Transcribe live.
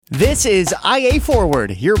This is IA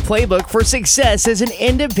Forward, your playbook for success as an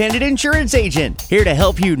independent insurance agent. Here to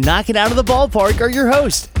help you knock it out of the ballpark are your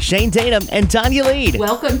hosts, Shane Tatum and Tanya Lead.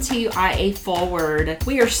 Welcome to IA Forward.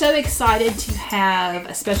 We are so excited to have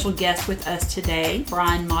a special guest with us today,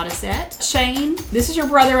 Bryan Modisette. Shane, this is your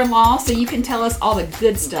brother-in-law, so you can tell us all the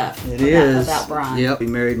good stuff about Bryan. Yep, he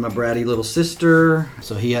married my bratty little sister,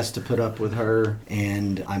 so he has to put up with her,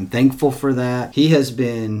 and I'm thankful for that. He has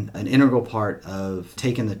been an integral part of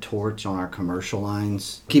taking the torch on our commercial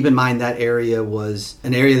lines. Keep in mind that area was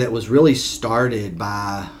an area that was really started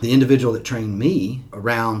by the individual that trained me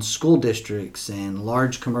around school districts and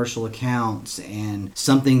large commercial accounts, and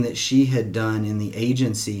something that she had done in the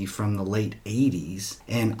agency from the late 80s.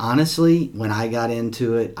 And honestly, when I got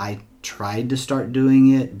into it, I tried to start doing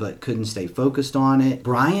it but couldn't stay focused on it.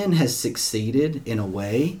 Bryan has succeeded in a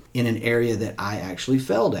way in an area that I actually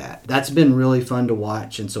failed at. That's been really fun to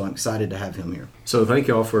watch, and so I'm excited to have him here. So thank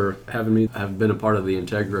y'all for having me. I've been a part of the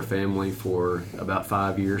Integra family for about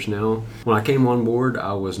 5 years now. When I came on board,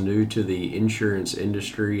 I was new to the insurance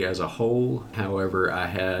industry as a whole. However, I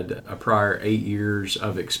had a prior 8 years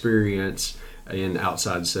of experience in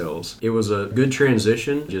outside sales. It was a good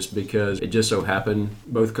transition just because it just so happened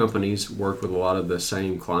both companies work with a lot of the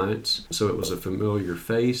same clients. So it was a familiar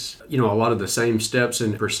face. A lot of the same steps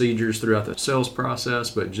and procedures throughout the sales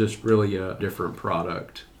process, but just really a different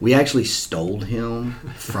product. We actually stole him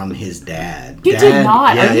from his dad. You did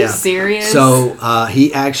not? Are you serious? So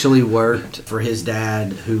he actually worked for his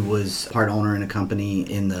dad, who was part owner in a company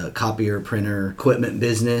in the copier printer equipment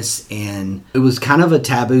business, and it was kind of a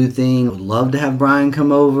taboo thing. Would love to have Bryan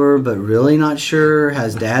come over, but really not sure how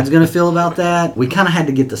his dad's going to feel about that. We kind of had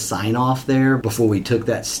to get the sign off there before we took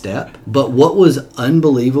that step. But what was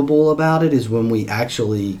unbelievable about it is when we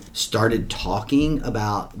actually started talking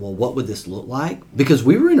about, well, what would this look like? Because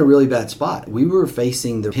we were in a really bad spot. We were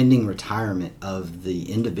facing the pending retirement of the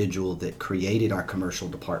individual that created our commercial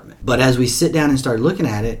department. But as we sit down and start looking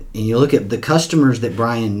at it, and you look at the customers that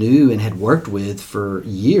Bryan knew and had worked with for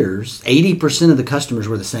years, 80% of the customers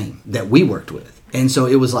were the same that we worked with. And so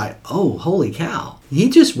it was like, oh, holy cow. He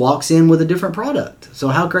just walks in with a different product. So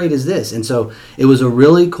how great is this? And so it was a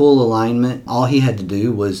really cool alignment. All he had to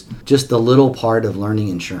do was just the little part of learning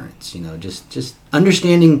insurance, just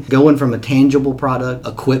understanding going from a tangible product,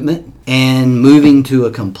 equipment, and moving to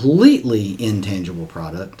a completely intangible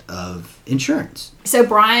product of insurance. So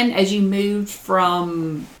Bryan, as you moved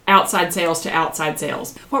from outside sales to outside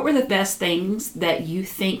sales, what were the best things that you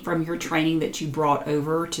think from your training that you brought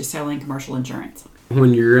over to selling commercial insurance?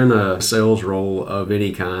 When you're in a sales role of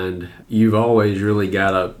any kind, you've always really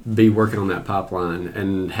got to be working on that pipeline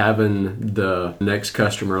and having the next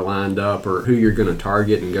customer lined up or who you're going to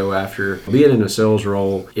target and go after. Being in a sales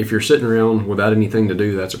role, if you're sitting around without anything to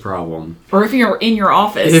do, that's a problem. Or if you're in your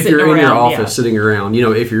office sitting around.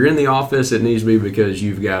 If you're in the office, it needs to be because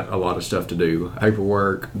you've got a lot of stuff to do.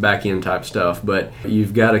 Paperwork, back-end type stuff. But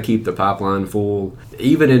you've got to keep the pipeline full.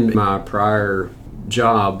 Even in my prior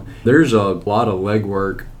job, there's a lot of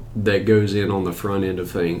legwork that goes in on the front end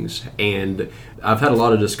of things, and I've had a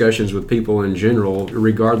lot of discussions with people in general,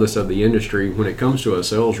 regardless of the industry. When it comes to a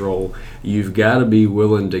sales role, you've got to be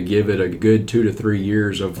willing to give it a good 2 to 3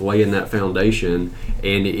 years of laying that foundation.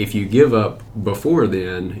 And if you give up before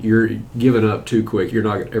then, you're giving up too quick. You're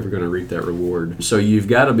not ever going to reap that reward. So you've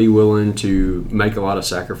got to be willing to make a lot of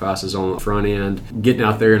sacrifices on the front end. Getting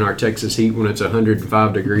out there in our Texas heat when it's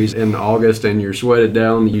 105 degrees in August and you're sweated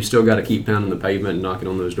down, you still got to keep pounding the pavement and knocking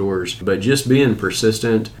on those doors. But just being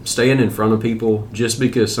persistent, staying in front of people. Just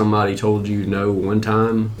because somebody told you no one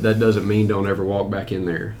time, that doesn't mean don't ever walk back in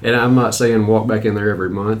there. And I'm not saying walk back in there every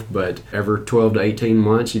month, but every 12 to 18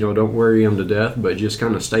 months, don't worry them to death, but just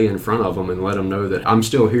kind of stay in front of them and let them know that I'm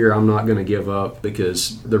still here. I'm not going to give up,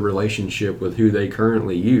 because the relationship with who they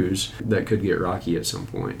currently use, that could get rocky at some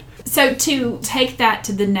point. So to take that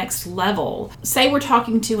to the next level, say we're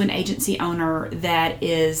talking to an agency owner that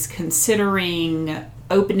is considering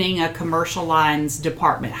opening a commercial lines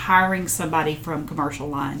department, hiring somebody from commercial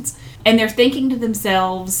lines, and they're thinking to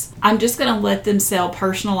themselves, I'm just going to let them sell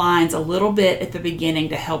personal lines a little bit at the beginning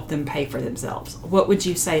to help them pay for themselves. What would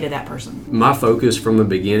you say to that person? My focus from the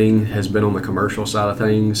beginning has been on the commercial side of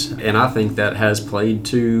things, and I think that has played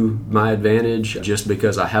to my advantage just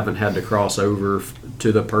because I haven't had to cross over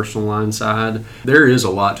to the personal line side. There is a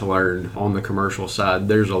lot to learn on the commercial side.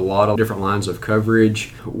 There's a lot of different lines of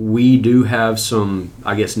coverage. We do have some,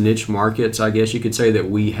 I guess, niche markets, I guess you could say, that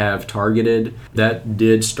we have targeted. That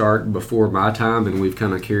did start before my time, and we've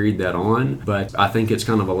kind of carried that on. But I think it's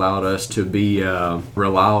kind of allowed us to be a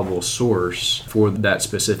reliable source for that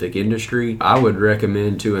specific industry. I would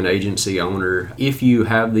recommend to an agency owner, if you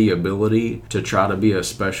have the ability to try to be a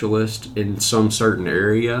specialist in some certain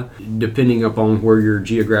area, depending upon where you're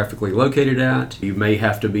geographically located at, you may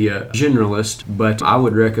have to be a generalist, but I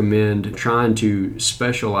would recommend trying to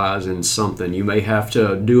specialize in something. You may have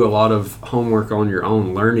to do a lot of homework on your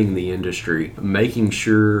own, learning the industry, making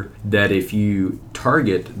sure that if you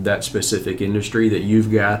target that specific industry, that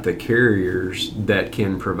you've got the carriers that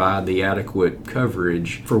can provide the adequate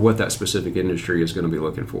coverage for what that specific industry is going to be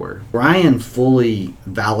looking for. Bryan fully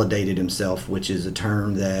validated himself, which is a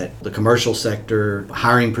term that the commercial sector,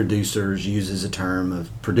 hiring producers, uses a term of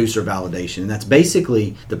producer validation. And that's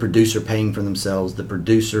basically the producer paying for themselves, the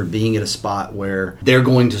producer being at a spot where they're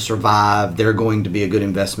going to survive, they're going to be a good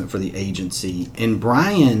investment for the agency. And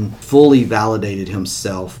Bryan fully validated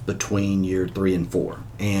himself between year 3 and 4.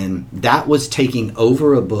 And that was taking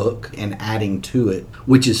over a book and adding to it,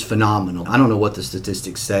 which is phenomenal. I don't know what the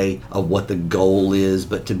statistics say of what the goal is,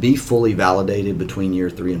 but to be fully validated between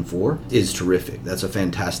year 3 and 4 is terrific. That's a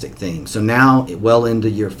fantastic thing. So now, well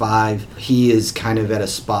into year 5, he is kind of at a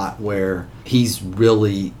spot where he's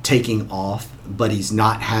really taking off, but he's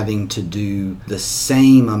not having to do the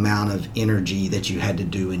same amount of energy that you had to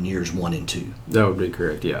do in years 1 and 2. That would be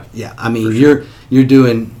correct, yeah. Yeah, I mean, you're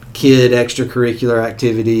doing kid extracurricular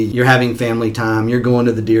activity, you're having family time, you're going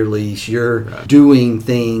to the deer leash, you're doing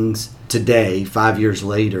things today, 5 years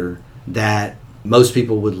later, that most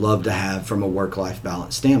people would love to have from a work-life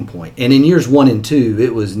balance standpoint. And in years 1 and 2,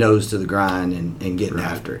 it was nose to the grind and getting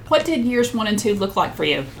after it. What did years 1 and 2 look like for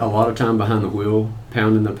you? A lot of time behind the wheel,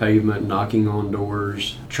 pounding the pavement, knocking on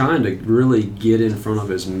doors, trying to really get in front of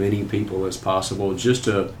as many people as possible, just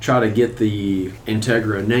to try to get the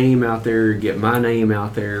Integra name out there, get my name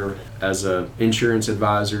out there as a insurance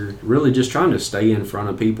advisor, really just trying to stay in front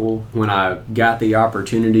of people. When I got the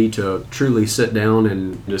opportunity to truly sit down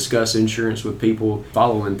and discuss insurance with people,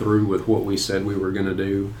 following through with what we said we were going to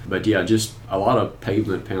do. But yeah, just a lot of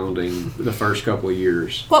pavement pounding the first couple of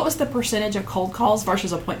years. What was the percentage of cold calls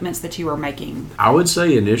versus appointments that you were making? I would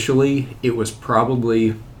say initially it was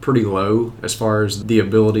probably pretty low as far as the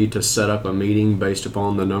ability to set up a meeting based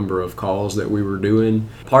upon the number of calls that we were doing.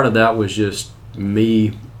 Part of that was just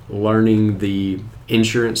me learning the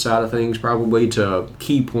insurance side of things, probably to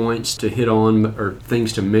key points to hit on or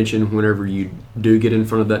things to mention whenever you do get in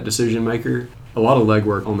front of that decision maker. A lot of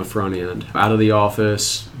legwork on the front end, out of the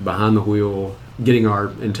office, behind the wheel, getting our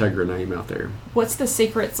Integra name out there. What's the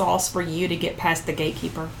secret sauce for you to get past the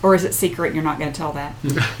gatekeeper? Or is it secret and you're not going to tell that?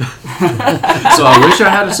 So I wish I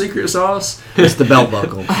had a secret sauce. It's the belt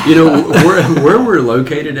buckle. You know, where we're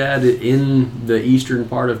located at in the eastern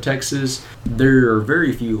part of Texas, there are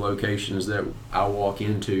very few locations that I walk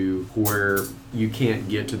into where you can't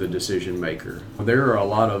get to the decision maker. There are a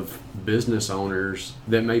lot of business owners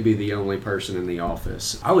that may be the only person in the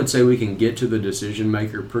office. I would say we can get to the decision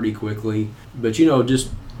maker pretty quickly, but just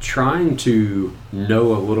trying to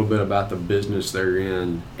know a little bit about the business they're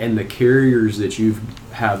in and the carriers that you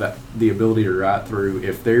have the ability to write through.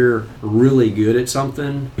 If they're really good at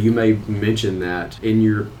something, you may mention that in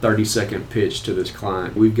your 30-second pitch to this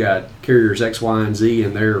client. We've got carriers X, Y, and Z,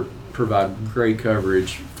 and they're provide great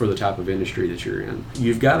coverage for the type of industry that you're in.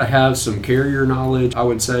 You've got to have some carrier knowledge, I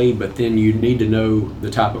would say, but then you need to know the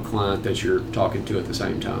type of client that you're talking to at the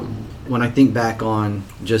same time. When I think back on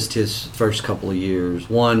just his first couple of years,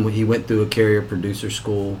 one, he went through a carrier producer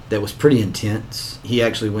school that was pretty intense. He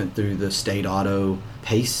actually went through the state auto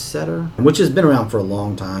pace setter, which has been around for a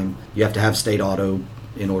long time. You have to have state auto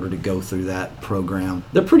in order to go through that program.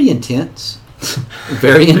 They're pretty intense.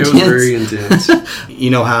 Very intense. It was very intense.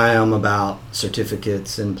 You know how I am about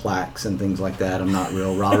certificates and plaques and things like that. I'm not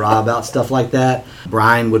real rah-rah about stuff like that.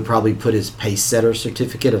 Bryan would probably put his pace setter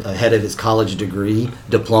certificate ahead of his college degree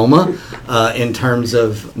diploma in terms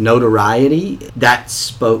of notoriety. That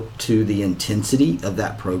spoke to the intensity of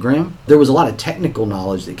that program. There was a lot of technical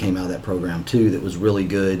knowledge that came out of that program too that was really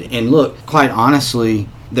good. And look, quite honestly,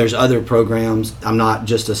 there's other programs. I'm not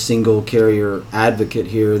just a single carrier advocate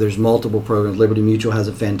here. There's multiple programs. Liberty Mutual has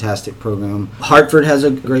a fantastic program. Hartford has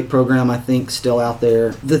a great program, I think, still out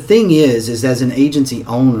there. The thing is as an agency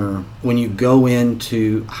owner, when you go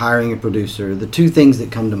into hiring a producer, the two things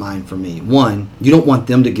that come to mind for me. One, you don't want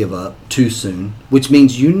them to give up too soon, which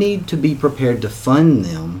means you need to be prepared to fund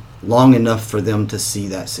them long enough for them to see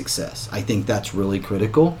that success. I think that's really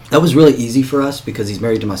critical. That was really easy for us because he's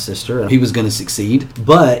married to my sister and he was going to succeed.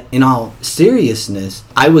 But in all seriousness,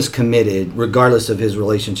 I was committed, regardless of his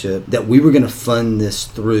relationship, that we were going to fund this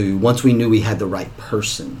through once we knew we had the right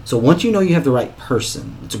person. So once you know you have the right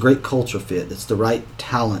person, it's a great culture fit, it's the right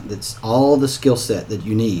talent, that's all the skill set that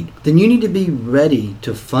you need, then you need to be ready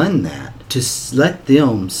to fund that, to let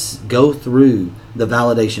them go through the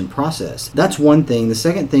validation process. That's one thing. The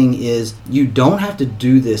second thing is you don't have to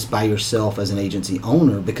do this by yourself as an agency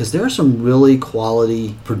owner, because there are some really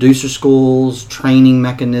quality producer schools, training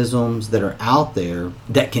mechanisms that are out there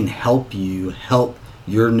that can help you help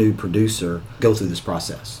your new producer go through this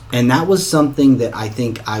process. And that was something that I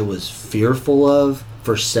think I was fearful of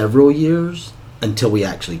for several years, until we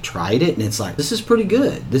actually tried it, and it's like, this is pretty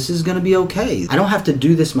good. This is going to be okay. I don't have to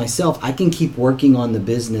do this myself. I can keep working on the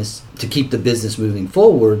business to keep the business moving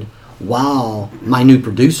forward while my new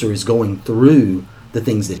producer is going through the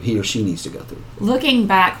things that he or she needs to go through. Looking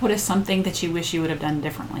back, what is something that you wish you would have done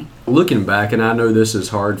differently? Looking back, and I know this is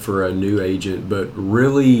hard for a new agent, but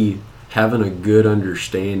really having a good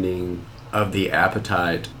understanding of the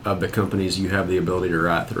appetite of the companies you have the ability to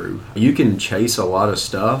write through. You can chase a lot of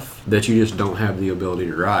stuff that you just don't have the ability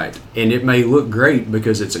to write. And it may look great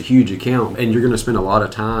because it's a huge account and you're going to spend a lot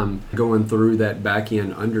of time going through that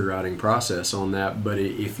back-end underwriting process on that. But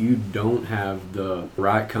if you don't have the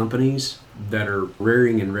right companies that are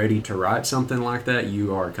rearing and ready to write something like that,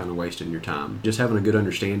 you are kind of wasting your time. Just having a good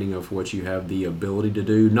understanding of what you have the ability to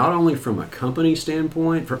do, not only from a company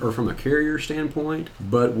standpoint or from a carrier standpoint,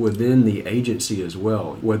 but within the agency as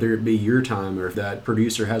well, whether it be your time or if that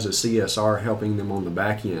producer has a CSR helping them on the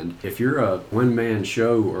back end. If you're a one-man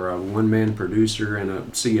show or a one-man producer and a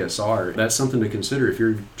CSR, that's something to consider. If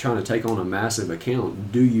you're trying to take on a massive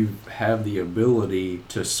account, do you have the ability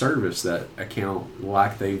to service that account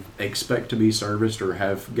like they expect to be serviced or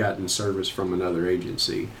have gotten service from another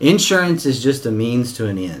agency? Insurance is just a means to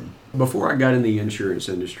an end. Before I got in the insurance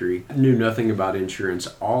industry, I knew nothing about insurance.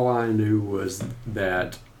 All I knew was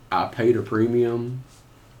that I paid a premium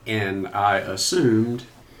and I assumed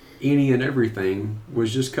any and everything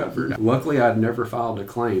was just covered. Luckily, I'd never filed a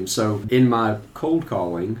claim. So in my cold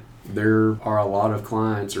calling, there are a lot of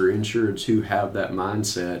clients or insureds who have that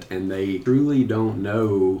mindset and they truly don't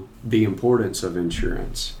know the importance of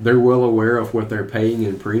insurance. They're well aware of what they're paying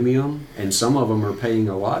in premium, and some of them are paying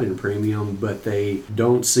a lot in premium, but they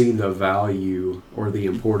don't see the value or the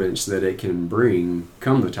importance that it can bring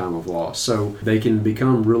come the time of loss. So they can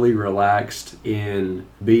become really relaxed in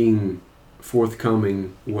being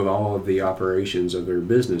forthcoming with all of the operations of their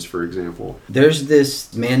business, for example. There's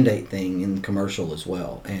this mandate thing in commercial as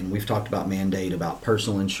well, and we've talked about mandate, about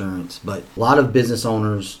personal insurance, but a lot of business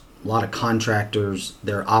owners, a lot of contractors,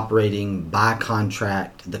 they're operating by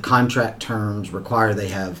contract. The contract terms require they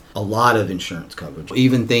have a lot of insurance coverage.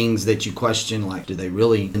 Even things that you question, like, do they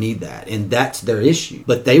really need that? And that's their issue.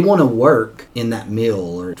 But they want to work in that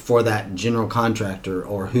mill or for that general contractor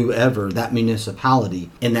or whoever, that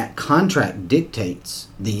municipality. And that contract dictates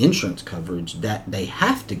the insurance coverage that they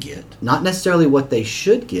have to get, not necessarily what they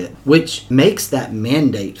should get, which makes that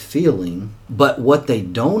mandate feeling. But what they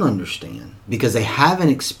don't understand, because they haven't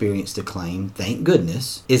experienced a claim, thank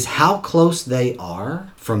goodness, is how close they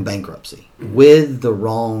are from bankruptcy with the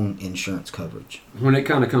wrong insurance coverage. When it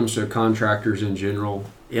kind of comes to contractors in general,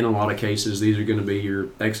 in a lot of cases, these are going to be your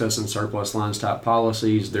excess and surplus lines type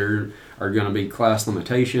policies. There are going to be class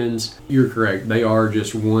limitations. You're correct. They are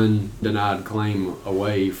just one denied claim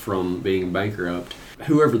away from being bankrupt.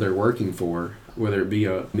 Whoever they're working for, whether it be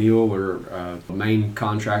a mill or a main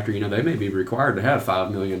contractor, they may be required to have $5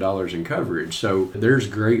 million in coverage. So there's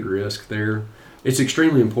great risk there. It's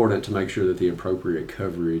extremely important to make sure that the appropriate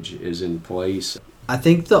coverage is in place. I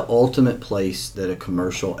think the ultimate place that a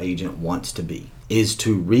commercial agent wants to be is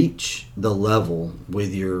to reach the level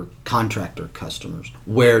with your contractor customers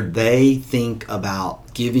where they think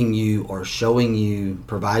about giving you or showing you,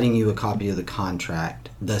 providing you a copy of the contract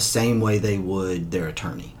the same way they would their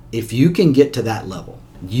attorney. If you can get to that level,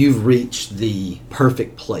 you've reached the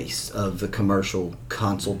perfect place of the commercial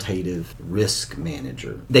consultative risk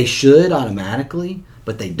manager. They should automatically,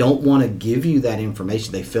 but they don't want to give you that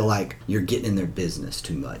information. They feel like you're getting in their business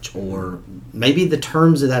too much, or maybe the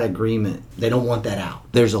terms of that agreement, they don't want that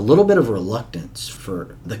out. There's a little bit of reluctance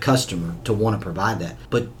for the customer to want to provide that,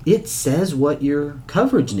 but it says what your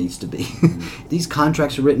coverage needs to be. These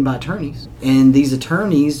contracts are written by attorneys, and these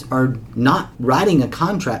attorneys are not writing a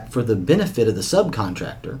contract for the benefit of the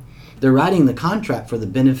subcontractor. They're writing the contract for the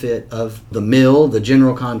benefit of the mill, the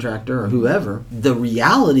general contractor, or whoever. The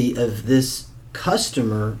reality of this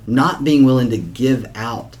customer not being willing to give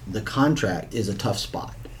out the contract is a tough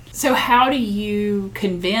spot. So how do you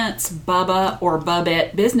convince Bubba or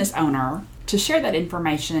Bubette business owner to share that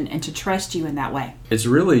information and to trust you in that way? It's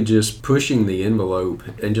really just pushing the envelope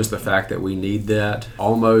and just the fact that we need that,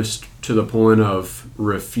 almost to the point of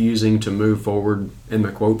refusing to move forward in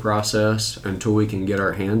the quote process until we can get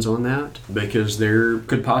our hands on that, because there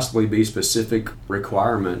could possibly be specific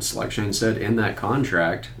requirements, like Shane said, in that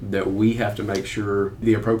contract that we have to make sure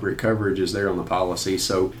the appropriate coverage is there on the policy.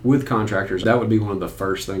 So with contractors, that would be one of the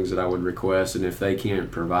first things that I would request, and if they can't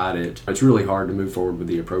provide it, it's really hard to move forward with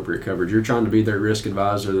the appropriate coverage. You're trying to be their risk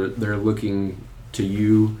advisor, they're looking to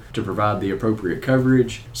you to provide the appropriate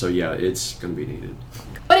coverage. So yeah, it's going to be needed.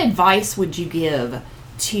 What advice would you give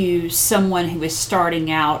to someone who is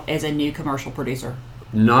starting out as a new commercial producer?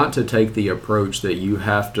 Not to take the approach that you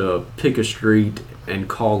have to pick a street and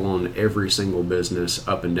call on every single business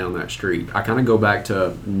up and down that street. I kind of go back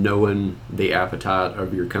to knowing the appetite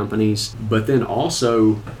of your companies, but then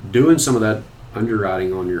also doing some of that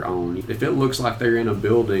underwriting on your own. If it looks like they're in a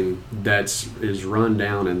building is run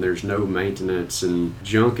down and there's no maintenance and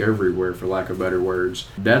junk everywhere, for lack of better words,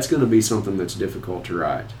 that's going to be something that's difficult to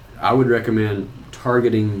write. I would recommend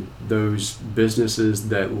targeting those businesses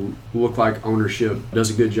that look like ownership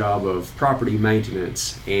does a good job of property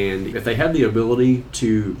maintenance, and if they have the ability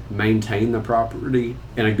to maintain the property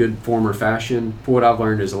in a good form or fashion, what I've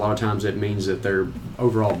learned is a lot of times it means that their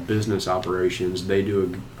overall business operations, they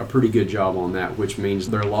do a pretty good job on that, which means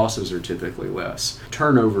their losses are typically less.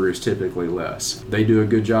 Turnover is typically less. They do a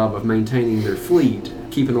good job of maintaining their fleet,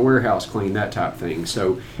 keeping the warehouse clean, that type of thing.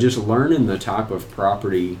 So just learning the type of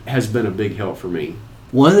property has been a big help for me.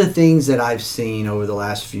 One of the things that I've seen over the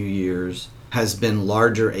last few years has been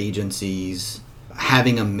larger agencies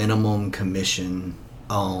having a minimum commission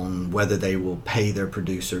on whether they will pay their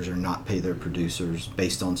producers or not pay their producers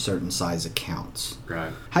based on certain size accounts.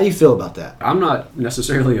 Right. How do you feel about that? I'm not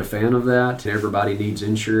necessarily a fan of that. Everybody needs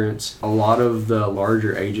insurance. A lot of the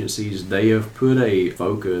larger agencies, they have put a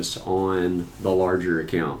focus on the larger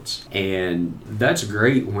accounts. And that's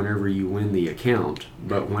great whenever you win the account.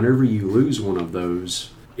 But whenever you lose one of those,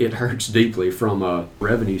 it hurts deeply from a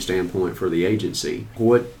revenue standpoint for the agency.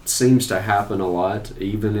 What seems to happen a lot,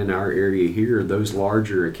 even in our area here, those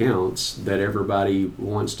larger accounts that everybody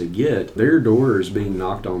wants to get, their door is being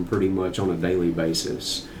knocked on pretty much on a daily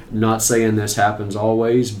basis. Not saying this happens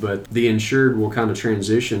always, but the insured will kind of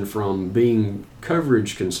transition from being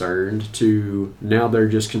coverage concerned to now they're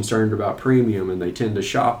just concerned about premium, and they tend to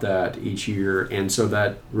shop that each year. And so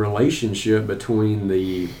that relationship between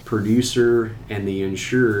the producer and the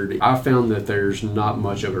insured, I found that there's not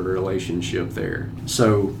much of a relationship there.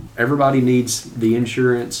 So everybody needs the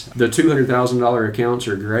insurance. The $200,000 accounts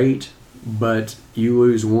are great, but you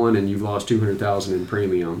lose one and you've lost $200,000 in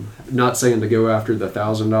premium. Not saying to go after the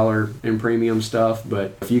 $1,000 in premium stuff,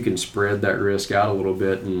 but if you can spread that risk out a little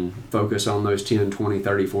bit and focus on those 10, 20,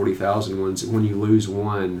 30, 40,000 ones, when you lose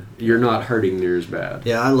one, you're not hurting near as bad.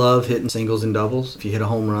 Yeah, I love hitting singles and doubles. If you hit a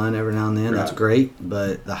home run every now and then, that's great.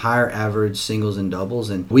 But the higher average singles and doubles,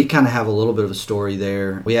 and we kind of have a little bit of a story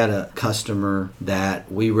there. We had a customer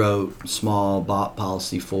that we wrote small BOP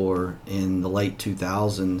policy for in the late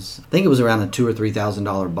 2000s. I think it was around a $2,000 or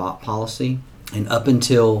 $3,000 BOP policy. And up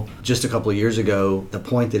until just a couple of years ago, the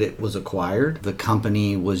point that it was acquired, the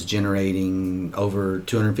company was generating over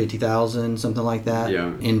 $250,000, something like that,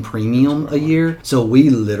 in premium a year. So we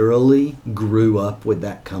literally grew up with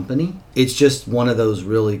that company. It's just one of those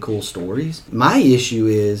really cool stories. My issue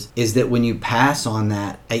is that when you pass on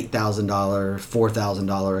that $8,000,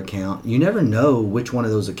 $4,000 account, you never know which one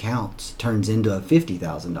of those accounts turns into a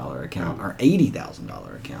 $50,000 account or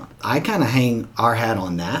 $80,000 account. I kind of hang our hat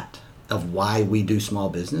on that, of why we do small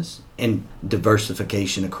business and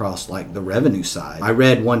diversification across like the revenue side. I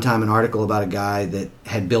read one time an article about a guy that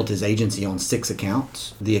had built his agency on 6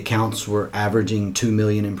 accounts. The accounts were averaging $2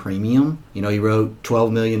 million in premium. You know, he wrote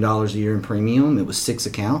 $12 million a year in premium. It was 6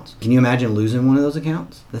 accounts. Can you imagine losing one of those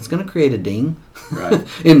accounts? That's going to create a ding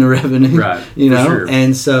in the revenue. Right. You know, sure.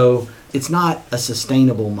 And so it's not a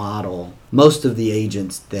sustainable model. Most of the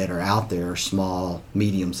agents that are out there are small,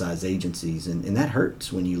 medium-sized agencies, and that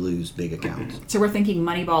hurts when you lose big accounts. So we're thinking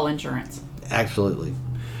Moneyball insurance. Absolutely.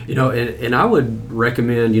 You know, and I would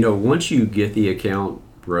recommend, you know, once you get the account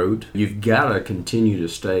wrote, you've got to continue to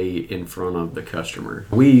stay in front of the customer.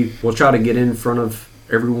 We will try to get in front of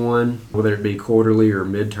everyone, whether it be quarterly or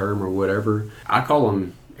midterm or whatever. I call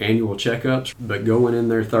them annual checkups, but going in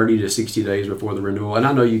there 30 to 60 days before the renewal. And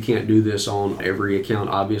I know you can't do this on every account,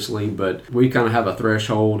 obviously, but we kind of have a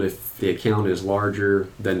threshold. If the account is larger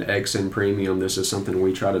than X in premium. This is something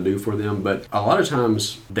we try to do for them. But a lot of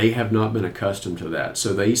times they have not been accustomed to that.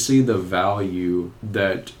 So they see the value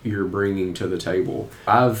that you're bringing to the table.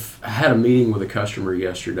 I've had a meeting with a customer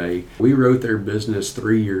yesterday. We wrote their business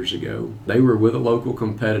 3 years ago. They were with a local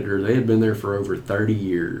competitor. They had been there for over 30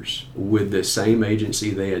 years with the same agency.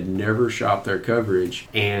 They had never shopped their coverage,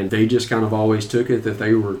 and they just kind of always took it that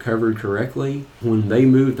they were covered correctly. When they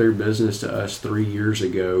moved their business to us 3 years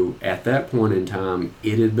ago, at that point in time,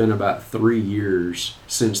 it had been about 3 years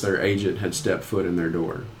since their agent had stepped foot in their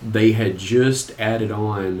door. They had just added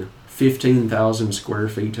on 15,000 square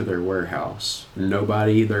feet to their warehouse.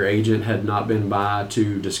 Their agent had not been by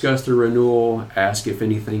to discuss the renewal, ask if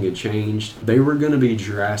anything had changed. They were going to be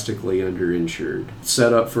drastically underinsured,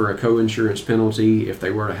 set up for a co-insurance penalty if they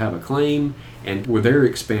were to have a claim. And with their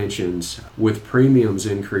expansions, with premiums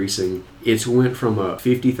increasing, it's went from a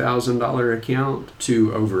 $50,000 account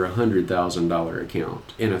to over a $100,000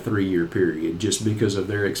 account in a 3-year period, just because of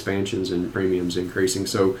their expansions and premiums increasing.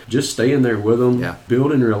 So just staying there with them,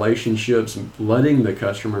 building relationships, letting the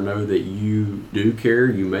customer know that you do care,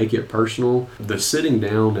 you make it personal. The sitting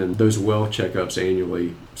down and those well checkups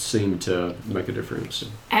annually seem to make a difference.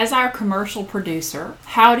 As our commercial producer,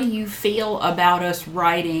 how do you feel about us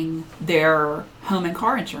writing their home and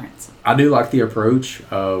car insurance? I do like the approach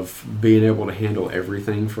of being able to handle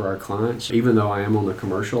everything for our clients. Even though I am on the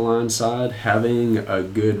commercial line side, having a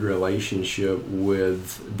good relationship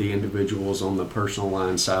with the individuals on the personal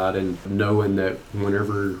line side, and knowing that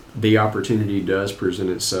whenever the opportunity does present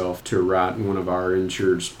itself to write one of our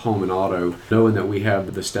insured's home and auto, knowing that we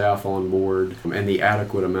have the staff on board and the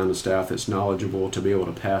adequate amount of staff that's knowledgeable to be able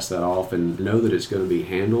to pass that off and know that it's going to be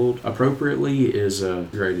handled appropriately is a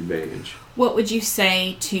great advantage. What would you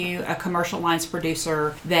say to a commercial lines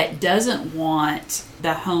producer that doesn't want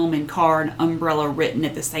the home and car and umbrella written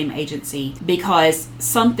at the same agency because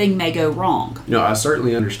something may go wrong? No, I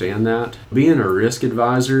certainly understand that. Being a risk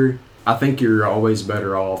advisor, I think you're always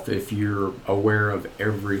better off if you're aware of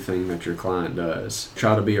everything that your client does.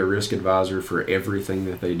 Try to be a risk advisor for everything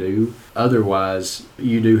that they do. Otherwise,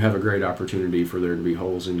 you do have a great opportunity for there to be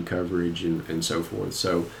holes in coverage and so forth.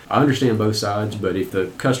 So I understand both sides, but if the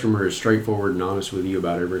customer is straightforward and honest with you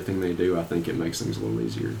about everything they do, I think it makes things a little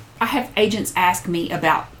easier. I have agents ask me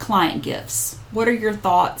about client gifts. What are your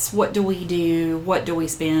thoughts? What do we do? What do we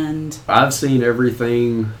spend? I've seen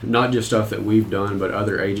everything, not just stuff that we've done, but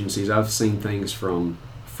other agencies. I've seen things from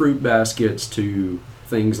fruit baskets to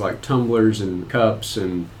things like tumblers and cups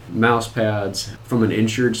and mouse pads. From an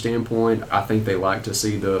insured standpoint, I think they like to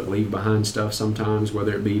see the leave behind stuff sometimes,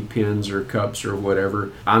 whether it be pins or cups or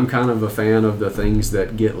whatever. I'm kind of a fan of the things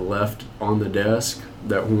that get left on the desk,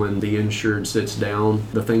 that when the insured sits down,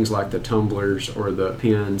 the things like the tumblers or the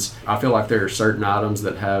pins, I feel like there are certain items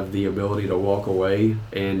that have the ability to walk away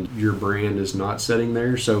and your brand is not sitting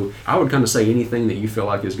there. So I would kind of say anything that you feel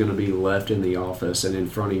like is going to be left in the office and in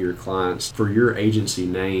front of your clients for your agency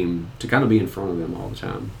name to kind of be in front of them all the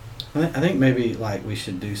time. I think maybe like we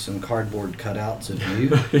should do some cardboard cutouts of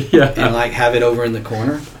you Yeah. and like have it over in the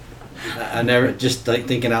corner. I never just like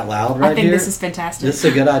thinking out loud right here. I think this is fantastic. This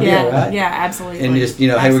is a good idea, right? Yeah, absolutely. And just,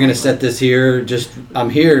 hey, we're going to set this here. I'm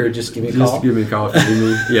here. Just give me a call. Just give me a call if you need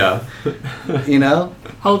me. Yeah.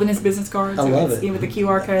 Holding his business cards. I love it. With the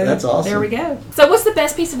QR code. That's awesome. There we go. So what's the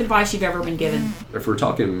best piece of advice you've ever been given? If we're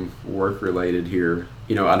talking work related here,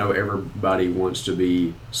 I know everybody wants to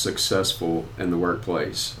be successful in the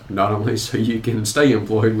workplace, not only so you can stay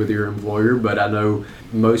employed with your employer, but I know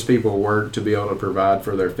most people work to be able to provide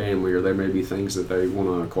for their family, or there may be things that they want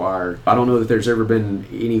to acquire. I don't know that there's ever been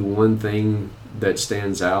any one thing that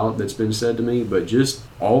stands out that's been said to me, but just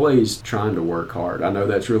always trying to work hard. I know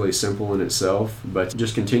that's really simple in itself, but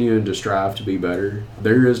just continuing to strive to be better.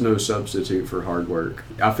 There is no substitute for hard work.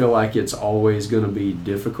 I feel like it's always going to be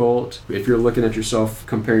difficult. If you're looking at yourself,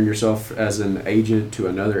 comparing yourself as an agent to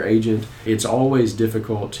another agent, it's always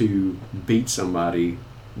difficult to beat somebody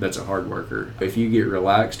that's a hard worker. If you get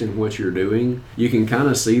relaxed in what you're doing, you can kind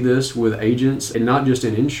of see this with agents, and not just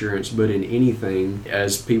in insurance, but in anything.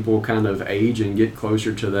 As people kind of age and get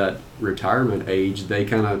closer to that retirement age, they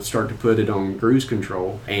kind of start to put it on cruise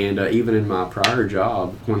control. And even in my prior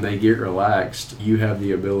job, when they get relaxed, you have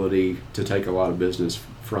the ability to take a lot of business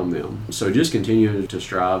from them. So just continuing to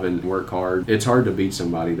strive and work hard. It's hard to beat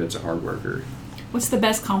somebody that's a hard worker. What's the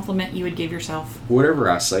best compliment you would give yourself? Whatever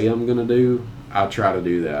I say I'm going to do, I try to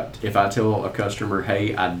do that. If I tell a customer,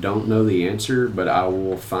 hey, I don't know the answer, but I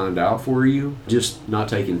will find out for you, just not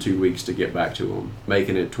taking 2 weeks to get back to them,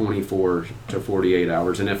 making it 24 to 48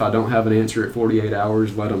 hours. And if I don't have an answer at 48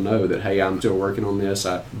 hours, let them know that, hey, I'm still working on this,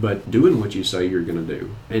 but doing what you say you're going to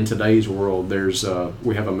do. In today's world,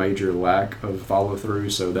 we have a major lack of follow through,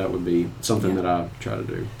 so that would be something that I try to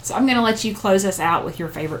do. So I'm going to let you close us out with your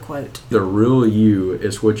favorite quote. The real you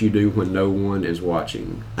is what you do when no one is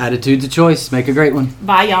watching. Attitude's a choice. Make a great one.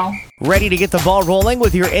 Bye, y'all. Ready to get the ball rolling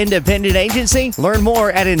with your independent agency? Learn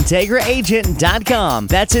more at IntegraAgent.com.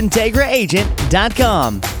 That's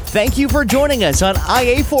IntegraAgent.com. Thank you for joining us on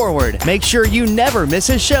IA Forward. Make sure you never miss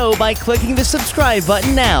a show by clicking the subscribe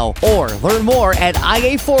button now, or learn more at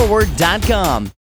IAForward.com.